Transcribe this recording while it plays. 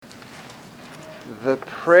The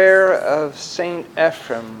prayer of Saint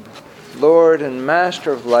Ephraim, Lord and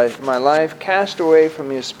Master of my life, cast away from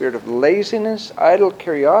me a spirit of laziness, idle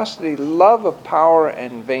curiosity, love of power,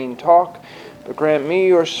 and vain talk, but grant me,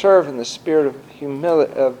 your servant, the spirit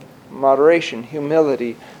of moderation,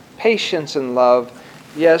 humility, patience, and love.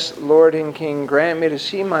 Yes, Lord and King, grant me to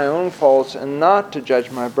see my own faults and not to judge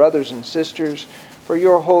my brothers and sisters, for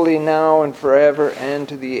you are holy now and forever and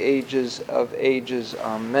to the ages of ages.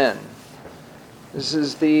 Amen. This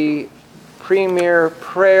is the premier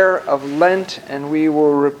prayer of Lent, and we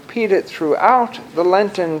will repeat it throughout the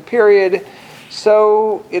Lenten period,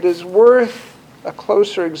 so it is worth a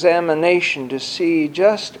closer examination to see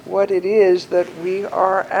just what it is that we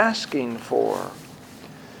are asking for.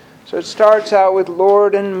 So it starts out with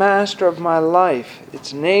Lord and Master of my life.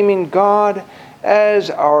 It's naming God as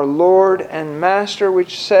our Lord and Master,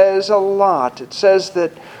 which says a lot. It says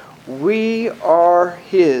that we are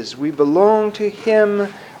His. We belong to Him.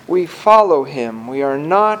 We follow Him. We are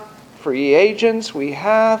not free agents. We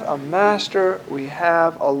have a Master. We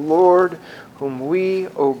have a Lord whom we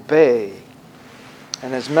obey.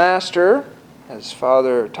 And as Master, as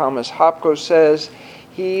Father Thomas Hopko says,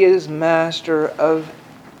 He is Master of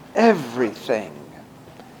everything.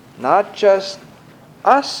 Not just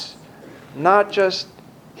us, not just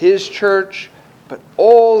His church, but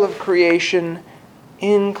all of creation,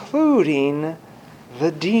 including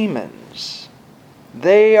the demons.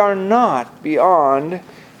 They are not beyond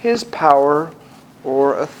His power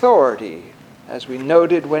or authority, as we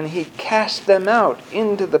noted when He cast them out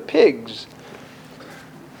into the pigs.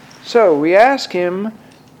 So we ask Him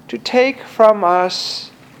to take from us,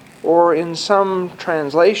 or in some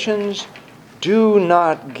translations, do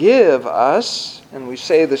not give us, and we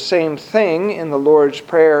say the same thing in the Lord's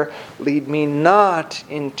Prayer, lead me not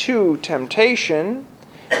into temptation,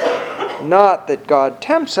 not that God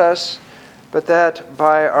tempts us, but that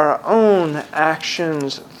by our own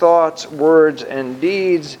actions, thoughts, words, and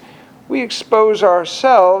deeds, we expose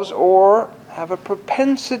ourselves or have a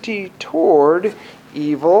propensity toward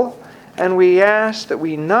evil, and we ask that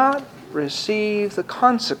we not receive the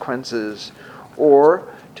consequences, or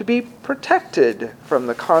to be protected from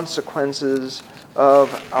the consequences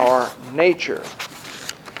of our nature.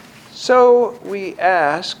 So we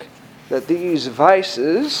ask that these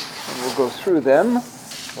vices, and we'll go through them,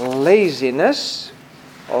 laziness,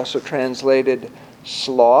 also translated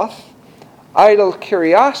sloth, idle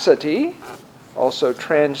curiosity, also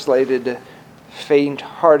translated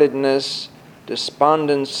faint-heartedness,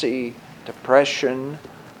 despondency, depression,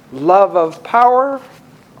 love of power,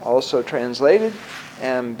 also translated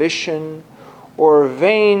ambition, or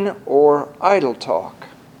vain or idle talk,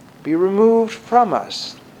 be removed from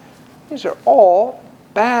us. These are all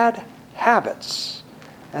bad habits,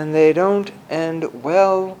 and they don't end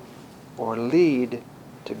well or lead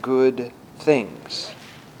to good things.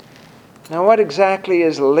 Now, what exactly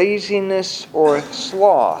is laziness or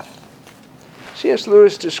sloth? C.S.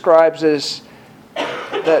 Lewis describes this,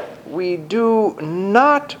 that we do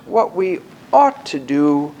not what we ought to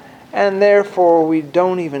do, and therefore we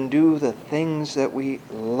don't even do the things that we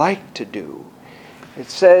like to do. He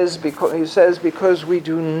says, because we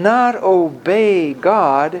do not obey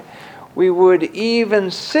God, we would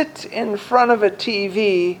even sit in front of a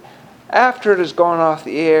TV after it has gone off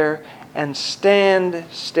the air and stand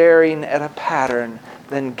staring at a pattern,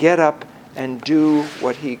 then get up and do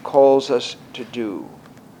what He calls us to do.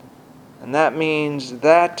 And that means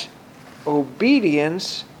that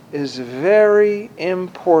obedience is very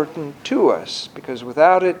important to us, because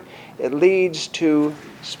without it, it leads to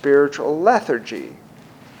spiritual lethargy.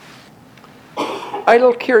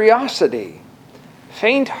 Idle curiosity,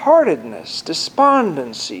 faint-heartedness,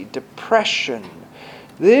 despondency, depression.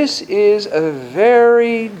 This is a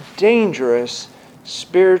very dangerous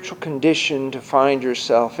spiritual condition to find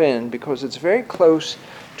yourself in, because it's very close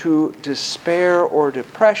to despair or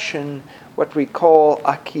depression, what we call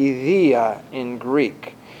akidia in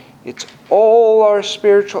Greek. It's all our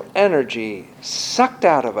spiritual energy sucked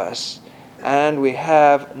out of us, and we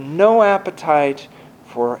have no appetite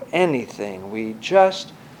for anything. We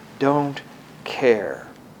just don't care.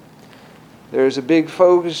 There's a big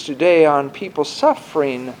focus today on people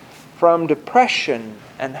suffering from depression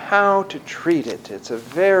and how to treat it. It's a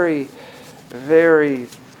very, very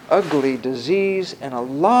ugly disease, and a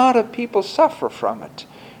lot of people suffer from it.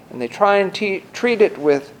 And they try and treat it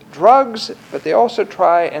with drugs, but they also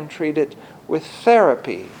try and treat it with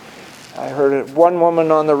therapy. I heard one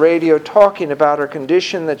woman on the radio talking about her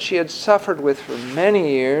condition that she had suffered with for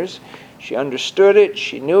many years. She understood it.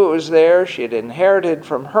 She knew it was there. She had inherited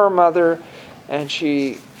from her mother, and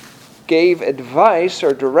she gave advice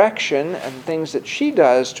or direction, and things that she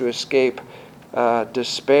does to escape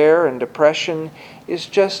despair and depression is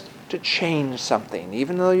just to change something.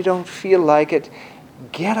 Even though you don't feel like it,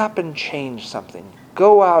 get up and change something.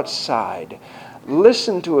 Go outside.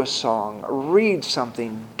 Listen to a song. Read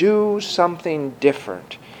something. Do something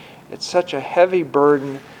different. It's such a heavy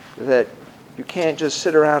burden that you can't just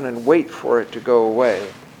sit around and wait for it to go away.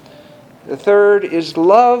 The third is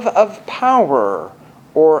love of power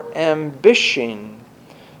or ambition.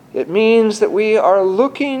 It means that we are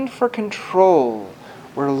looking for control.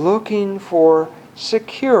 We're looking for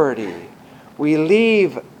security. We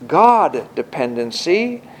leave God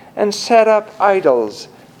dependency and set up idols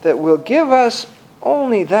that will give us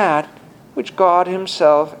only that which God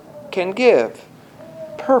Himself can give.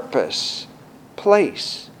 Purpose,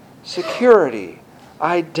 place, security,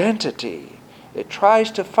 identity. It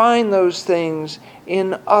tries to find those things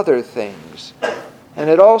in other things. And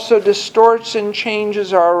it also distorts and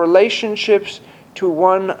changes our relationships to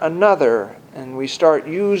one another. And we start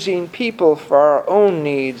using people for our own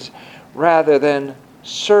needs rather than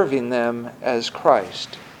serving them as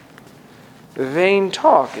Christ. Vain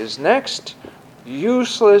talk is next.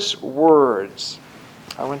 Useless words.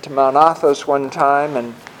 I went to Mount Athos one time,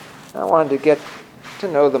 and I wanted to get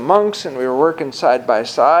to know the monks, and we were working side by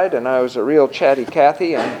side, and I was a real chatty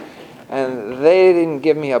Cathy, and they didn't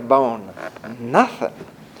give me a bone. Nothing.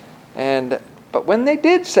 But when they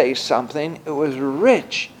did say something, it was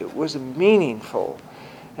rich, it was meaningful.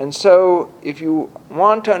 And so if you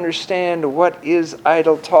want to understand what is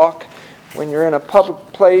idle talk, when you're in a public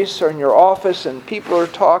place or in your office and people are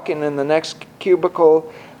talking in the next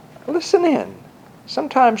cubicle, listen in.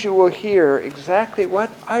 Sometimes you will hear exactly what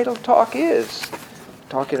idle talk is.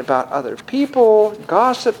 Talking about other people,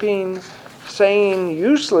 gossiping, saying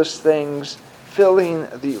useless things, filling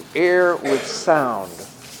the air with sound.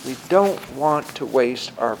 We don't want to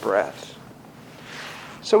waste our breath.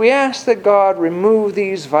 So we ask that God remove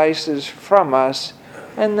these vices from us,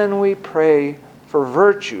 and then we pray for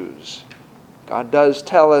virtues. God does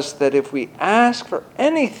tell us that if we ask for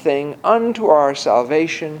anything unto our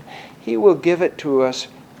salvation, He will give it to us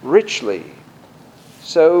richly.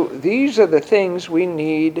 So these are the things we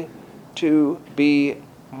need to be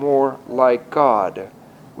more like God.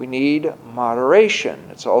 We need moderation.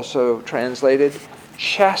 It's also translated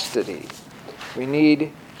chastity. We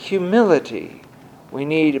need humility. We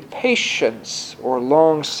need patience or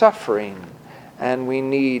long-suffering. And we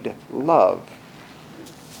need love.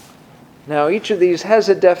 Now, each of these has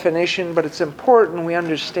a definition, but it's important we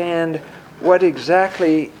understand what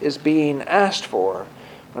exactly is being asked for.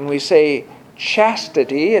 When we say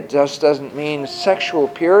chastity, it just doesn't mean sexual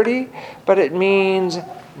purity, but it means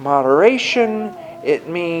moderation. It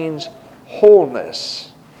means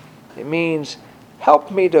wholeness. It means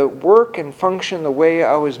help me to work and function the way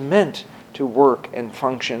I was meant to work and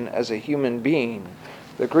function as a human being.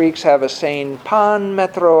 The Greeks have a saying, pan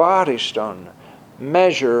metro ariston,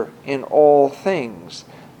 measure in all things.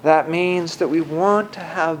 That means that we want to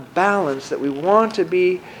have balance, that we want to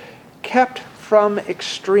be kept from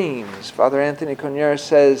extremes. Father Anthony Conier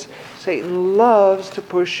says, Satan loves to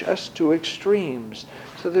push us to extremes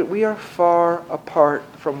so that we are far apart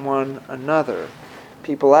from one another.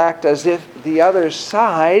 People act as if the other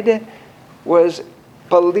side was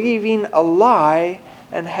believing a lie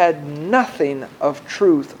and had nothing of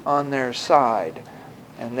truth on their side.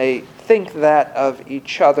 And they think that of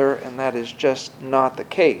each other, and that is just not the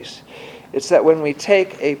case. It's that when we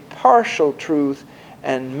take a partial truth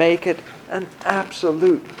and make it an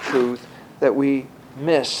absolute truth, that we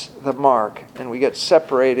miss the mark and we get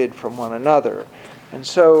separated from one another. And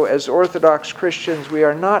so, as Orthodox Christians, we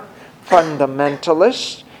are not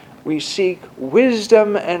fundamentalists. We seek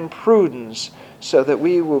wisdom and prudence so that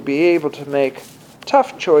we will be able to make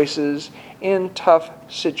tough choices in tough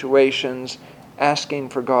situations, asking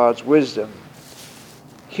for God's wisdom.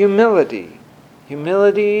 Humility.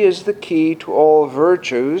 Humility is the key to all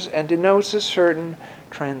virtues and denotes a certain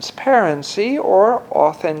transparency or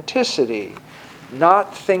authenticity,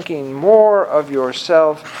 not thinking more of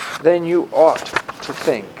yourself than you ought to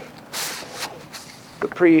think. The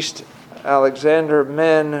priest Alexander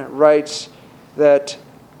Men writes that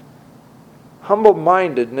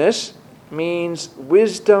humble-mindedness means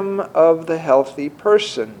wisdom of the healthy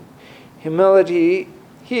person. Humility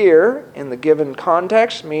here, in the given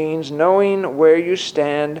context, means knowing where you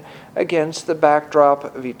stand against the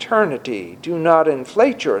backdrop of eternity. Do not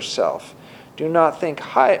inflate yourself. Do not think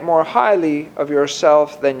more highly of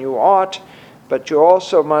yourself than you ought, but you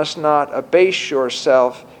also must not abase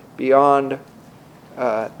yourself beyond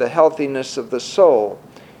the healthiness of the soul.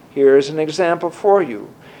 Here is an example for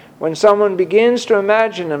you. When someone begins to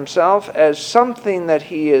imagine himself as something that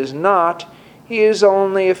he is not, he is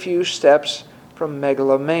only a few steps from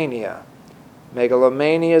megalomania.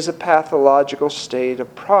 Megalomania is a pathological state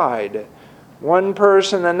of pride. One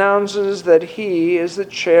person announces that he is the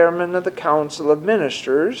chairman of the Council of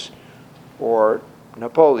Ministers, or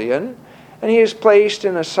Napoleon, and he is placed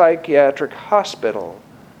in a psychiatric hospital.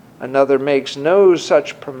 Another makes no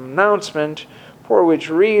such pronouncement, for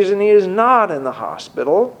which reason he is not in the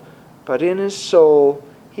hospital, but in his soul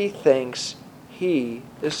he thinks he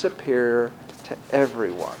is superior to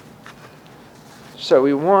everyone. So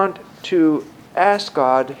we want to ask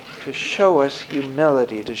God to show us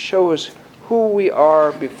humility, to show us who we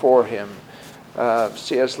are before him.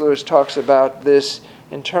 C.S. Lewis talks about this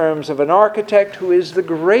in terms of an architect who is the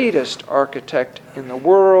greatest architect in the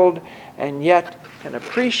world and yet can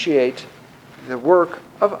appreciate the work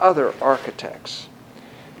of other architects.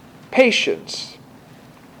 Patience.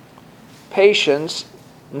 Patience,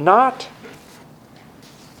 not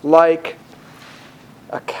like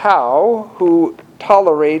a cow who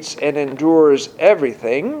tolerates and endures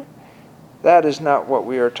everything. That is not what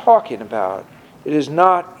we are talking about. It is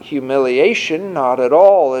not humiliation, not at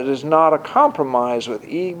all. It is not a compromise with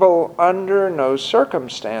evil under no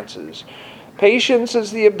circumstances. Patience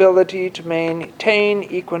is the ability to maintain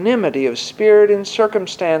equanimity of spirit in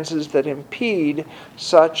circumstances that impede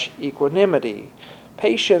such equanimity.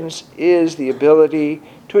 Patience is the ability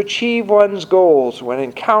to achieve one's goals when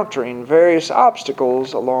encountering various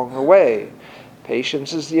obstacles along the way.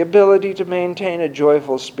 Patience is the ability to maintain a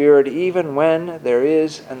joyful spirit even when there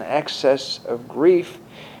is an excess of grief.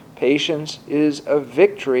 Patience is a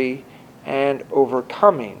victory and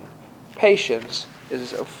overcoming. Patience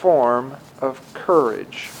is a form of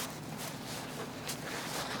courage.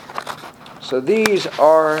 So these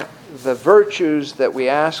are the virtues that we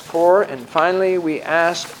ask for, and finally we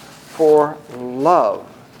ask for love.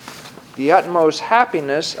 The utmost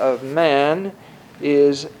happiness of man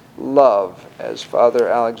is love, as Father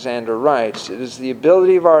Alexander writes. It is the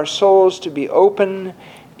ability of our souls to be open,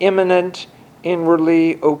 immanent,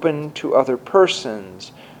 inwardly open to other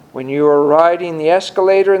persons. When you are riding the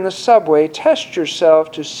escalator in the subway, test yourself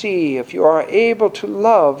to see if you are able to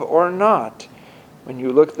love or not. When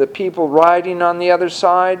you look at the people riding on the other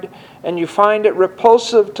side and you find it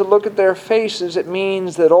repulsive to look at their faces, it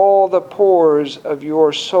means that all the pores of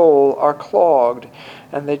your soul are clogged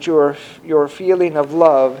and that your feeling of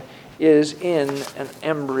love is in an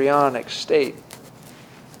embryonic state.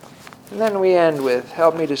 And then we end with,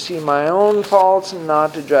 help me to see my own faults and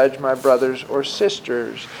not to judge my brothers or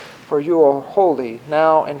sisters, for you are holy,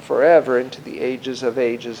 now and forever, into the ages of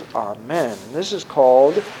ages. Amen. This is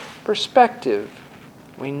called perspective.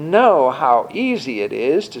 We know how easy it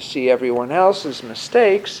is to see everyone else's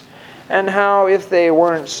mistakes, and how if they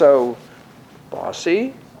weren't so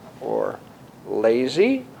bossy, or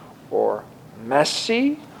lazy, or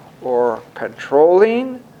messy, or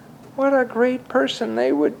controlling, what a great person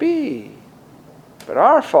they would be. But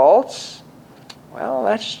our faults, well,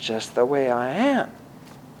 that's just the way I am.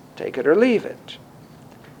 Take it or leave it.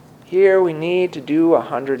 Here we need to do a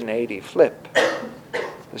 180 flip.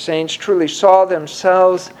 The saints truly saw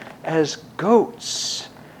themselves as goats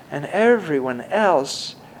and everyone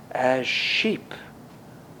else as sheep.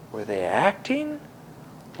 Were they acting?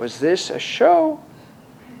 Was this a show?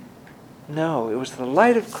 No, it was the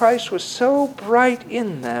light of Christ was so bright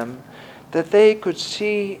in them that they could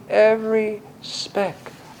see every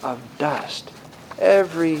speck of dust,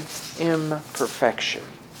 every imperfection.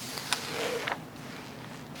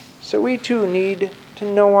 So we too need to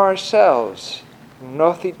know ourselves.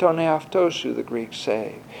 Nothitone aftosu, the Greeks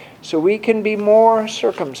say. So we can be more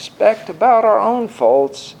circumspect about our own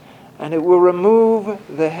faults, and it will remove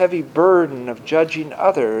the heavy burden of judging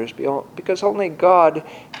others, because only God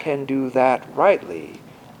can do that rightly,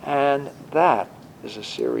 and that is a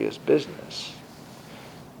serious business.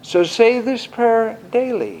 So say this prayer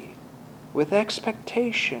daily, with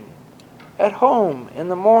expectation, at home, in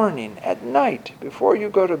the morning, at night, before you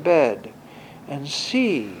go to bed, and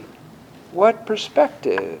see what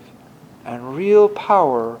perspective and real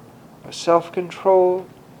power of self-control,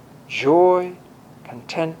 joy,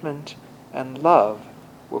 contentment, and love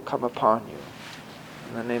will come upon you.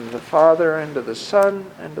 In the name of the Father, and of the Son,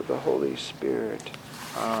 and of the Holy Spirit.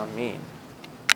 Amen.